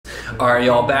All right,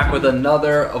 y'all, back with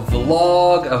another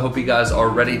vlog. I hope you guys are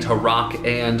ready to rock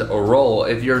and roll.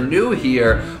 If you're new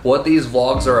here, what these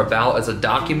vlogs are about is a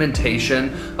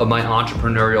documentation of my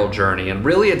entrepreneurial journey. And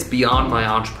really, it's beyond my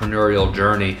entrepreneurial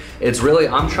journey. It's really,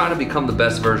 I'm trying to become the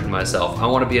best version of myself. I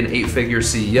want to be an 8-figure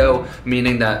CEO,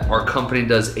 meaning that our company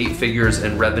does 8 figures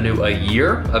in revenue a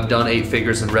year. I've done 8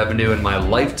 figures in revenue in my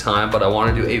lifetime, but I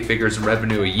want to do 8 figures in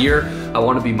revenue a year. I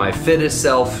want to be my fittest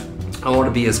self. I want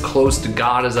to be as close to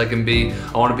God as I can be.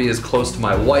 I want to be as close to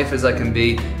my wife as I can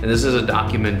be. And this is a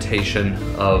documentation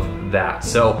of that.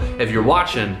 So if you're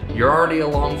watching, you're already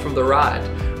along for the ride,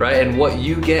 right? And what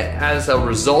you get as a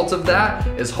result of that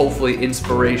is hopefully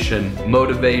inspiration,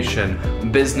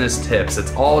 motivation, business tips.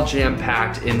 It's all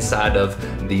jam-packed inside of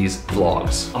these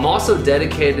vlogs. I'm also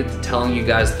dedicated to telling you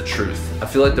guys the truth. I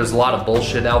feel like there's a lot of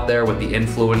bullshit out there with the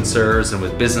influencers and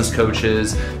with business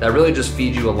coaches that really just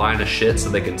feed you a line of shit so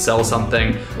they can sell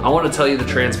something. I want to tell you the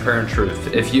transparent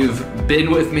truth. If you've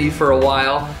been with me for a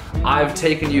while, I've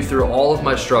taken you through all of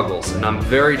my struggles, and I'm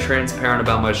very transparent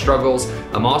about my struggles.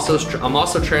 I'm also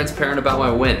transparent about my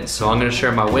wins. So I'm gonna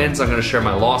share my wins, I'm gonna share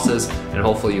my losses, and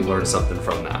hopefully you learn something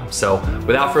from that. So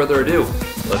without further ado,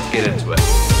 let's get into it.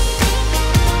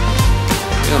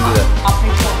 We're gonna do that. I'll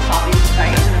pick some coffee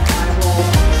tonight and I will.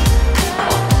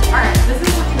 All right, this is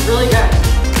looking really good.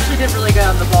 She did really good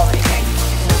on the ball making.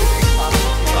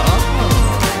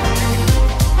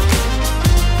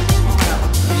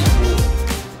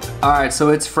 All right, so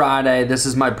it's Friday. This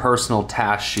is my personal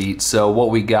task sheet. So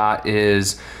what we got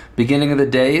is beginning of the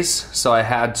days. So I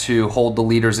had to hold the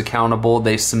leaders accountable.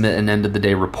 They submit an end of the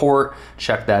day report,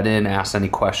 check that in, ask any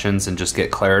questions, and just get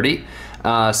clarity.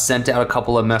 Sent out a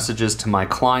couple of messages to my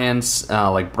clients,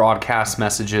 like broadcast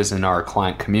messages in our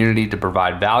client community to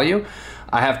provide value.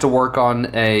 I have to work on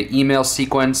an email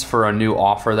sequence for a new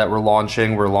offer that we're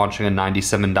launching. We're launching a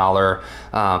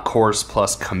 $97 course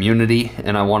plus community,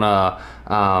 and I want to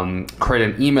create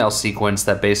an email sequence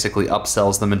that basically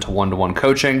upsells them into one-to-one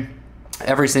coaching.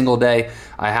 Every single day,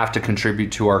 I have to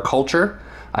contribute to our culture.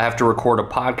 I have to record a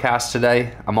podcast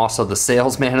today. I'm also the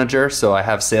sales manager, so I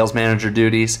have sales manager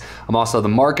duties. I'm also the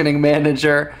marketing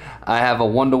manager. I have a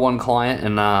one-to-one client,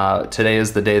 and today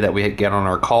is the day that we get on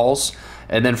our calls.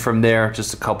 And then from there,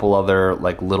 just a couple other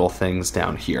like little things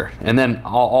down here. And then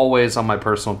always on my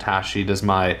personal task sheet is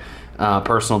my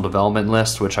personal development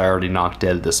list, which I already knocked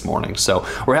dead this morning. So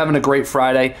we're having a great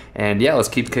Friday, and yeah, let's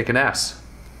keep kicking ass.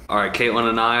 All right, Caitlin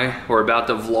and I, we're about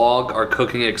to vlog our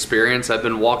cooking experience. I've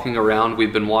been walking around,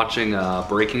 we've been watching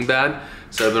Breaking Bad,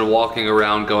 so I've been walking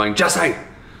around going, Jesse,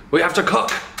 we have to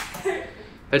cook.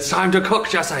 It's time to cook,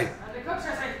 Jesse.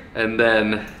 And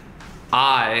then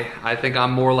I think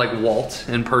I'm more like Walt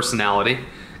in personality.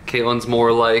 Caitlin's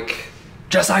more like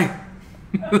Jesse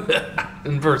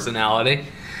in personality.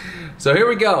 So here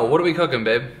we go. What are we cooking,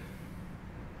 babe?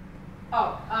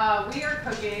 Oh, we are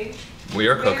cooking. We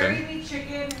are cooking. Marry the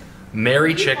chicken.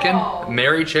 Marry meatballs. chicken?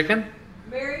 Marry chicken?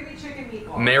 Marry the chicken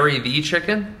meatballs. Marry the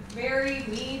chicken? Marry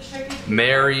me chicken meatballs.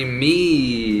 Marry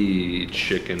me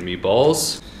chicken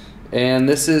meatballs. And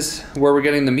this is where we're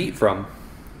getting the meat from.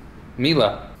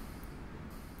 Mila.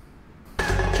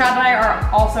 Chad and I are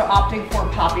also opting for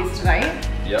poppies tonight.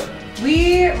 Yep.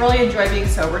 We really enjoy being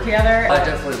sober together. I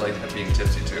definitely like being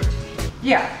tipsy too.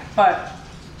 Yeah, but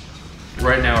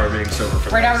right now we're being sober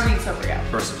for right now we're being sober, yeah.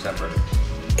 1st September.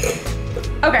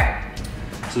 Okay.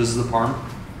 So this is the parm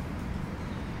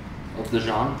of the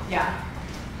Jean. Yeah.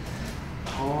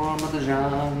 Parm of the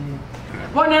Jean.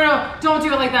 What? No, don't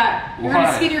do it like that. You're Why?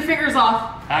 gonna skin your fingers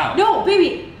off. How? No,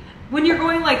 baby. When you're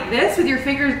going like this with your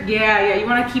fingers, yeah, you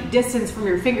want to keep distance from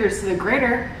your fingers to the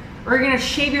grater, or you're gonna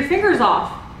shave your fingers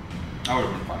off. That would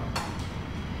have been fun.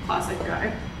 Classic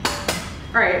guy.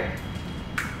 All right.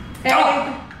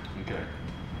 Egg. Okay.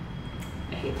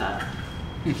 I hate that.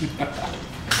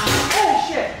 Oh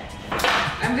shit.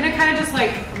 I'm gonna kind of just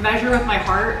like measure with my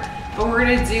heart, but we're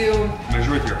gonna do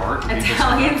Measure with your heart?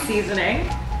 Italian seasoning.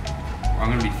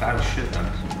 I'm gonna be fat as shit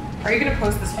then. Are you gonna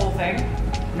post this whole thing?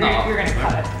 No. You're gonna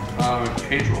cut it.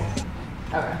 Cage roll.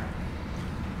 Okay.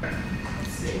 Let's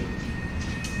see.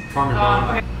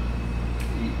 Parmesan. Okay.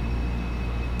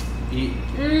 Eat.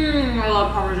 I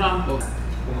love Parmesan.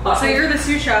 So you're the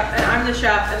sous chef and I'm the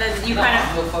chef, and then you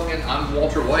I'm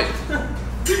Walter White.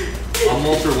 I'm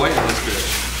Walter White in this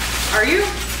bitch. Are you?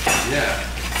 Yeah.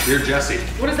 You're Jesse.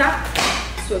 What is that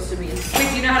supposed to mean? Wait,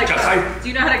 do you know how to cut? Do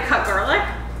you know how to cut garlic?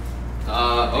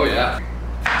 Oh yeah.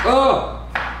 Oh!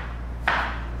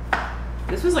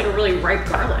 This was like a really ripe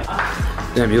garlic.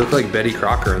 Damn, you look like Betty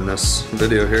Crocker in this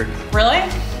video here. Really?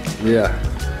 Yeah.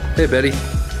 Hey, Betty.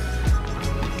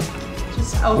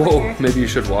 Just over Whoa, here. maybe you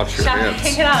should wash your Chef, hands.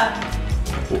 pick it up.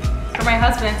 after my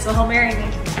husband, so he'll marry me.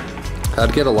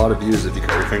 I'd get a lot of views if you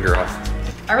cut your finger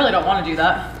off. I really don't want to do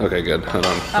that. Okay, good. I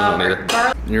don't need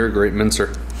it. You're a great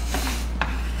mincer.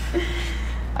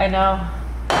 I know.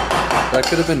 That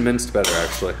could have been minced better,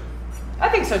 actually. I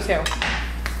think so too.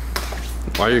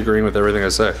 Why are you agreeing with everything I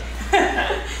say?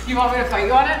 You want me to fight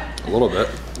you on it? A little bit.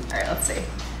 All right, let's see.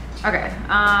 Okay.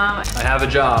 I have a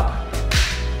job.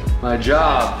 My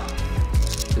job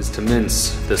is to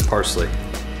mince this parsley.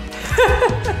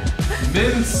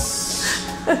 Mince.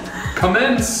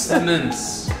 Commence the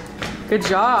mince. Good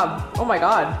job. Oh my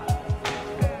God.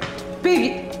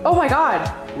 Baby, oh my God.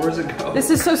 Where's it go? This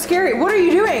is so scary. What are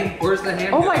you doing? Where's the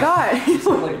hand? Oh my God. Is it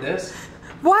like this?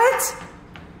 What?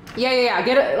 Yeah.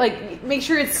 Get it, like, make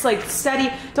sure it's like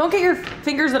steady. Don't get your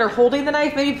fingers that are holding the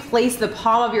knife. Maybe place the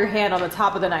palm of your hand on the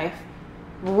top of the knife.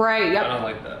 Right, yep. I don't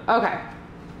like that. Okay.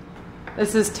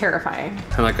 This is terrifying.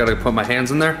 And I gotta put my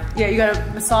hands in there? Yeah, you gotta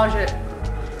massage it.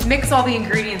 Mix all the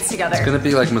ingredients together. It's gonna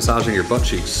be like massaging your butt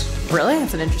cheeks. Really?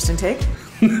 That's an interesting take.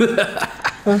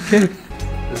 Okay.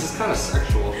 This is kind of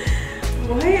sexual.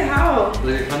 Why? How?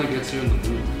 Like it kind of gets you in the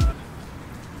mood.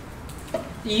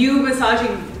 You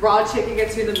massaging raw chicken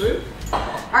gets you in the mood?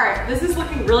 Alright, this is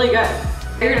looking really good.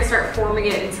 You're gonna start forming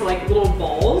it into like little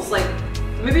balls, like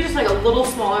maybe just like a little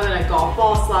smaller than a golf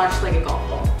ball / like a golf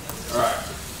ball. Alright,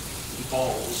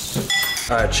 balls.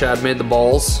 Alright, Chad made the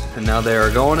balls, and now they are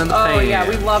going in the pan. Oh yeah,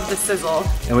 we love the sizzle.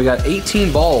 And we got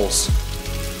 18 balls.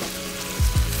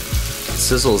 The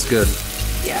sizzle is good.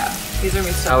 Yeah, these are gonna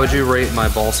be so How would good. you rate my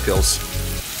ball skills?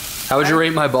 How would you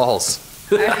rate my balls?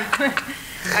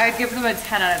 I'd give them a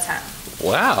 10 out of 10.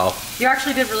 Wow. You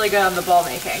actually did really good on the ball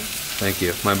making. Thank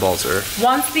you. My balls are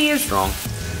Once these strong.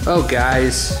 Oh,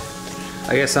 guys.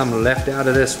 I guess I'm left out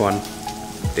of this one.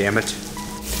 Damn it.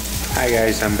 Hi,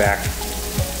 guys. I'm back.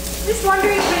 Just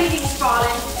wondering if anything's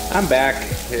falling. I'm back.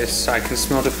 Yes, I can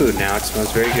smell the food now. It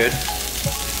smells very good.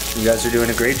 You guys are doing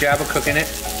a great job of cooking it.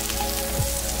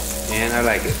 And I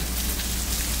like it.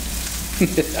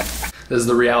 This is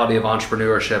the reality of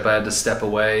entrepreneurship. I had to step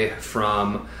away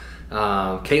from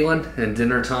Caitlin and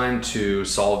dinner time to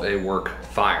solve a work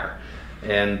fire.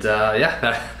 And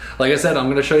yeah, like I said, I'm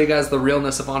gonna show you guys the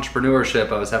realness of entrepreneurship.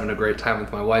 I was having a great time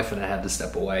with my wife and I had to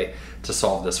step away to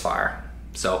solve this fire.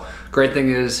 So, great thing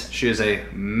is, she is a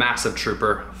massive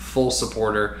trooper, full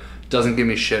supporter, doesn't give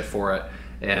me shit for it,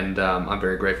 and I'm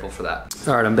very grateful for that.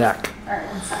 All right, I'm back. All right,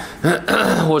 1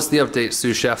 second. What's the update,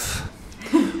 sous chef?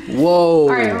 Whoa. All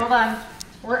right, hold on.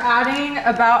 We're adding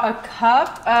about a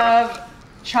cup of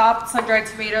chopped sun-dried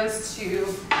tomatoes to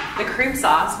the cream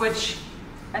sauce, which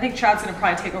I think Chad's gonna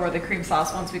probably take over the cream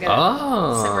sauce once we get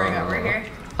it simmering over here.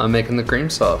 I'm making the cream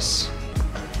sauce.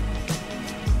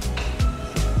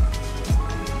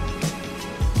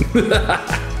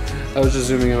 I was just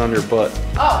zooming in on your butt.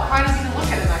 Oh, how does he even look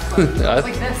at it actually? It's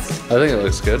like this. I think it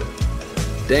looks good.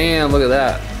 Damn, look at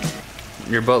that.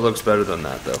 Your butt looks better than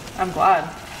that though. I'm glad.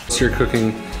 So you're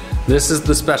cooking, this is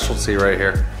the specialty right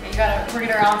here. You gotta bring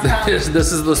it around town. This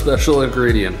is the special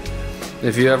ingredient.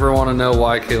 If you ever want to know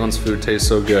why Caitlin's food tastes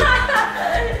so good,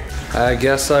 I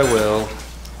guess I will.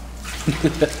 Do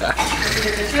the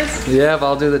dishes? Yeah,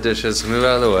 I'll do the dishes. Move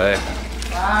out of the way.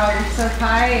 Wow, you're so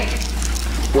kind.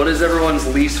 What is everyone's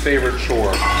least favorite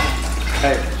chore?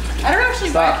 Hey, I don't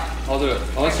actually stop. I'll do it.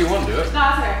 Unless you want to do it. No,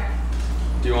 that's okay.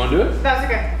 Do you want to do it? That's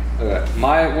okay. Okay.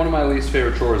 One of my least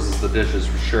favorite chores is the dishes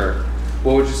for sure.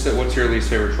 What would you say? What's your least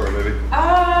favorite chore, baby?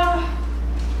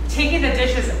 Taking the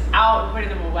dishes out and putting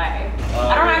them away.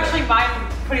 I don't actually mind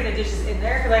putting the dishes in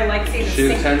there because I like seeing the She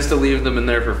sink. tends to leave them in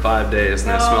there for 5 days,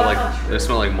 and No, they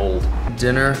smell like mold.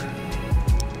 Dinner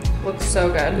Looks so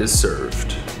good. is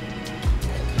served.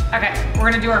 Okay, we're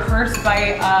gonna do our first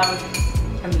bite of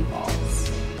the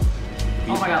meatballs.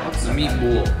 Oh my god, it looks so good.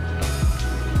 Meatball.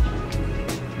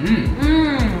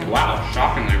 Wow,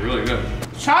 shockingly really good.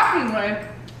 Shockingly.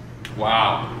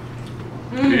 Wow.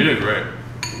 You did great.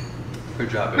 Good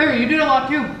job, baby. Baby, you did a lot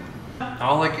too. I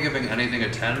don't like giving anything a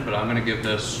 10, but I'm gonna give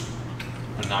this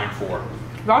a 9.4.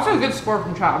 That's a good score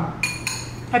from Chad.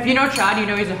 If you know Chad, you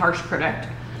know he's a harsh critic.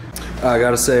 I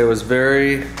gotta say, it was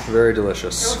very, very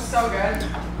delicious. It was so good.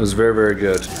 It was very, very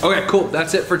good. Okay, cool.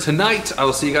 That's it for tonight. I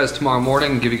will see you guys tomorrow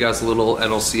morning and give you guys a little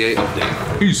NLCA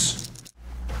update. Peace.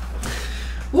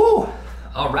 Woo!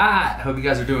 All right, hope you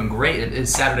guys are doing great. It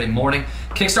is Saturday morning.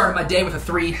 Kickstarted my day with a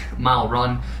 3-mile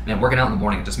run. Man, working out in the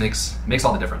morning, it just makes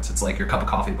all the difference. It's like your cup of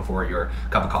coffee before your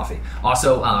cup of coffee.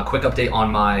 Also, quick update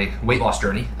on my weight loss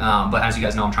journey. But as you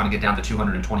guys know, I'm trying to get down to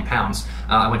 220 pounds.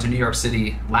 I went to New York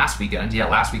City last weekend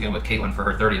with Caitlin for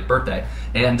her 30th birthday.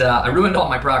 And I ruined all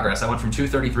my progress. I went from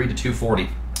 233 to 240.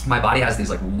 My body has these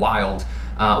like wild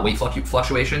weight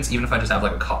fluctuations, even if I just have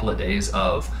like a couple of days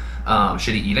of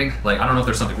shitty eating. Like, I don't know if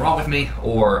there's something wrong with me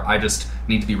or I just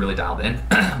need to be really dialed in,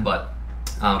 but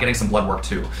getting some blood work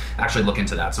to actually look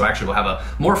into that. So I actually will have a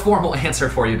more formal answer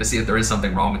for you to see if there is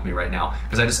something wrong with me right now,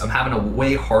 because I'm having a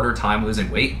way harder time losing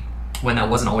weight when that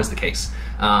wasn't always the case.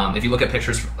 If you look at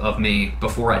pictures of me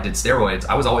before I did steroids,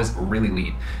 I was always really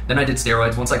lean. Then I did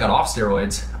steroids. Once I got off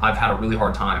steroids, I've had a really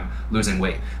hard time losing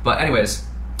weight. But anyways,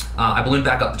 I ballooned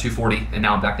back up to 240 and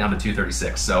now I'm back down to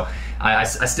 236. So I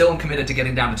still am committed to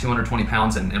getting down to 220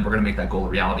 pounds and we're gonna make that goal a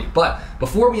reality. But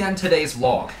before we end today's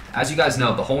vlog, as you guys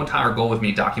know, the whole entire goal with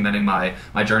me documenting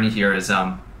my journey here is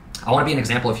I want to be an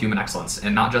example of human excellence,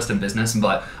 and not just in business,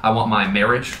 but I want my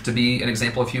marriage to be an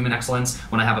example of human excellence.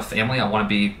 When I have a family, I want to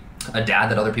be a dad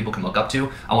that other people can look up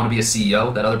to. I want to be a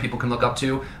CEO that other people can look up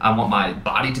to. I want my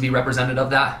body to be represented of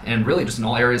that. And really just in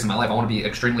all areas of my life, I want to be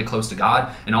extremely close to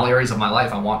God. In all areas of my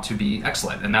life, I want to be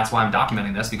excellent. And that's why I'm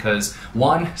documenting this, because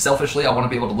one, selfishly, I want to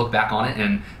be able to look back on it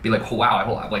and be like, oh,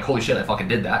 wow, like, holy shit, I fucking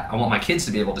did that. I want my kids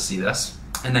to be able to see this.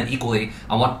 And then equally,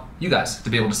 I want you guys to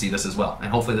be able to see this as well.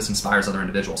 And hopefully this inspires other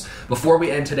individuals. Before we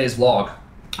end today's vlog,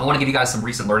 I want to give you guys some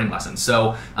recent learning lessons.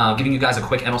 So giving you guys a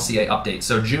quick NLCA update.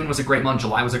 So June was a great month,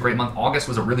 July was a great month, August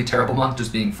was a really terrible month,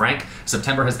 just being frank.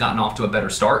 September has gotten off to a better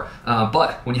start.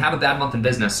 But when you have a bad month in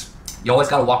business, you always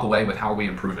got to walk away with how are we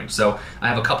improving. So I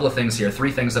have a couple of things here,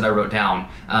 3 things that I wrote down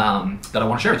that I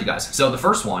want to share with you guys. So the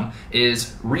first one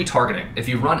is retargeting. If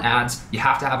you run ads, you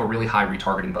have to have a really high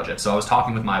retargeting budget. So I was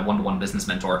talking with my one-to-one business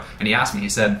mentor and he asked me, he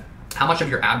said, how much of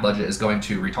your ad budget is going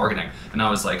to retargeting? And I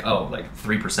was like, oh, like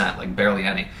 3%, like barely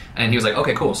any. And he was like,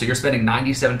 okay, cool. So you're spending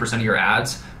 97% of your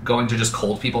ads going to just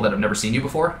cold people that have never seen you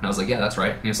before? And I was like, yeah, that's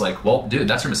right. And he was like, well, dude,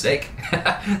 that's your mistake.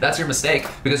 That's your mistake,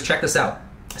 because check this out.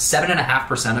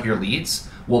 7.5% of your leads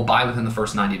will buy within the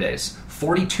first 90 days.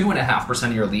 42.5%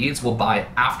 of your leads will buy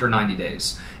after 90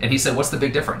 days. And he said, what's the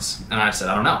big difference? And I said,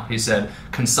 I don't know. He said,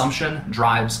 consumption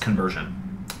drives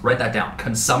conversion. Write that down.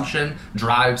 Consumption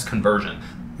drives conversion.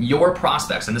 Your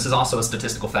prospects, and this is also a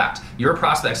statistical fact, your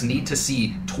prospects need to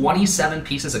see 27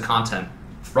 pieces of content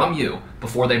from you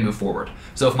before they move forward.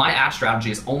 So if my ad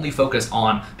strategy is only focused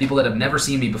on people that have never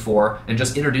seen me before and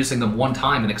just introducing them one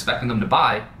time and expecting them to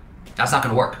buy, that's not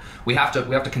going to work. We have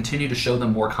to continue to show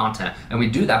them more content, and we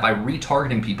do that by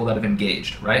retargeting people that have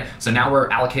engaged, right? So now we're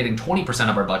allocating 20%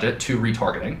 of our budget to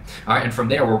retargeting, all right? And from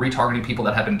there, we're retargeting people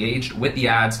that have engaged with the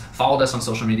ads, followed us on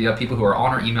social media, people who are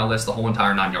on our email list, the whole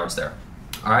entire 9 yards there.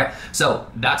 All right, so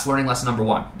that's learning lesson number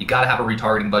 1. You gotta have a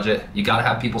retargeting budget. You gotta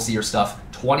have people see your stuff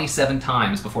 27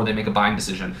 times before they make a buying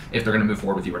decision if they're gonna move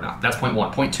forward with you or not. That's point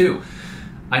 1. Point 2,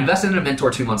 I invested in a mentor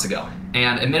 2 months ago,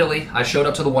 and admittedly, I showed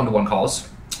up to the one-to-one calls,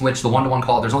 which the one-to-one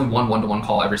call, there's only one-to-one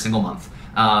call every single month.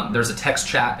 There's a text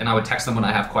chat, and I would text them when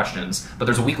I have questions, but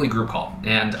there's a weekly group call,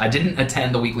 and I didn't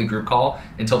attend the weekly group call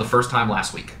until the first time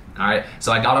last week. All right,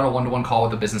 so I got on a one-to-one call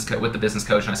with the business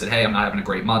coach, and I said, hey, I'm not having a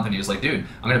great month. And he was like, dude,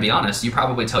 I'm gonna be honest, you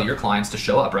probably tell your clients to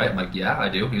show up, right? I'm like, yeah, I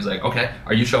do. He was like, okay,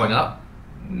 are you showing up?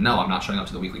 No, I'm not showing up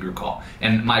to the weekly group call.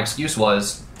 And my excuse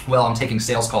was, well, I'm taking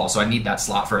sales calls, so I need that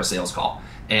slot for a sales call.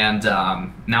 And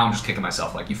now I'm just kicking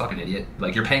myself, like, you fucking idiot.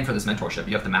 Like, you're paying for this mentorship,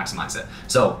 you have to maximize it.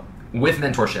 So with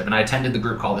mentorship, and I attended the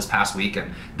group call this past week,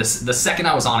 and the second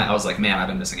I was on it, I was like, man, I've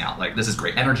been missing out. Like, this is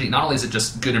great energy. Not only is it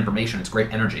just good information, it's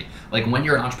great energy. Like, when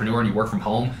you're an entrepreneur and you work from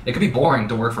home, it can be boring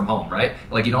to work from home, right?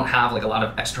 Like, you don't have like a lot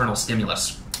of external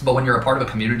stimulus. But when you're a part of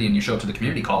a community and you show up to the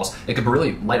community calls, it could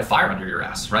really light a fire under your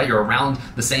ass, right? You're around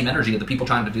the same energy of the people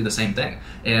trying to do the same thing.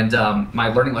 And my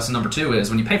learning lesson number 2 is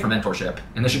when you pay for mentorship,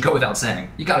 and this should go without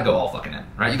saying, you gotta go all fucking in,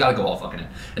 right? You gotta go all fucking in.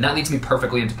 And that leads me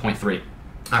perfectly into point 3.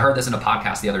 I heard this in a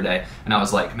podcast the other day, and I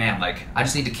was like, man, like, I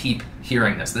just need to keep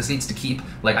hearing this. This needs to keep,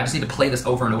 like, I just need to play this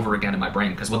over and over again in my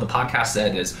brain, because what the podcast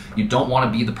said is you don't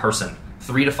want to be the person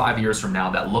 3 to 5 years from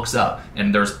now that looks up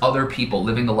and there's other people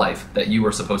living the life that you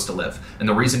are supposed to live. And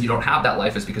the reason you don't have that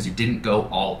life is because you didn't go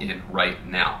all in right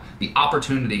now. The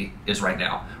opportunity is right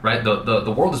now, right?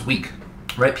 The world is weak.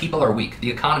 Right? People are weak.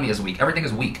 The economy is weak. Everything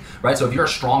is weak, right? So if you're a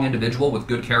strong individual with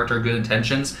good character, good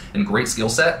intentions, and great skill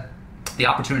set, the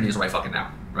opportunity is right fucking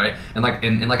now, right? And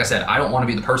like I said, I don't want to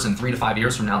be the person 3 to 5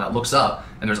 years from now that looks up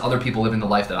and there's other people living the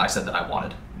life that I said that I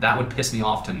wanted. That would piss me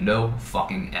off to no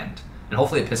fucking end. And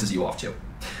hopefully it pisses you off too.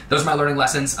 Those are my learning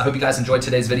lessons. I hope you guys enjoyed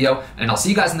today's video, and I'll see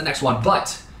you guys in the next one.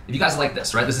 But if you guys like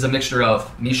this, right? This is a mixture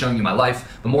of me showing you my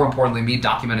life, but more importantly, me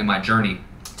documenting my journey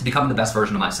to becoming the best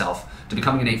version of myself, to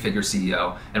becoming an 8-figure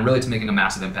CEO, and really to making a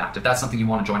massive impact. If that's something you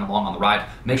want to join along on the ride,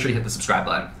 make sure you hit the subscribe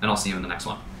button, and I'll see you in the next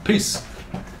one. Peace.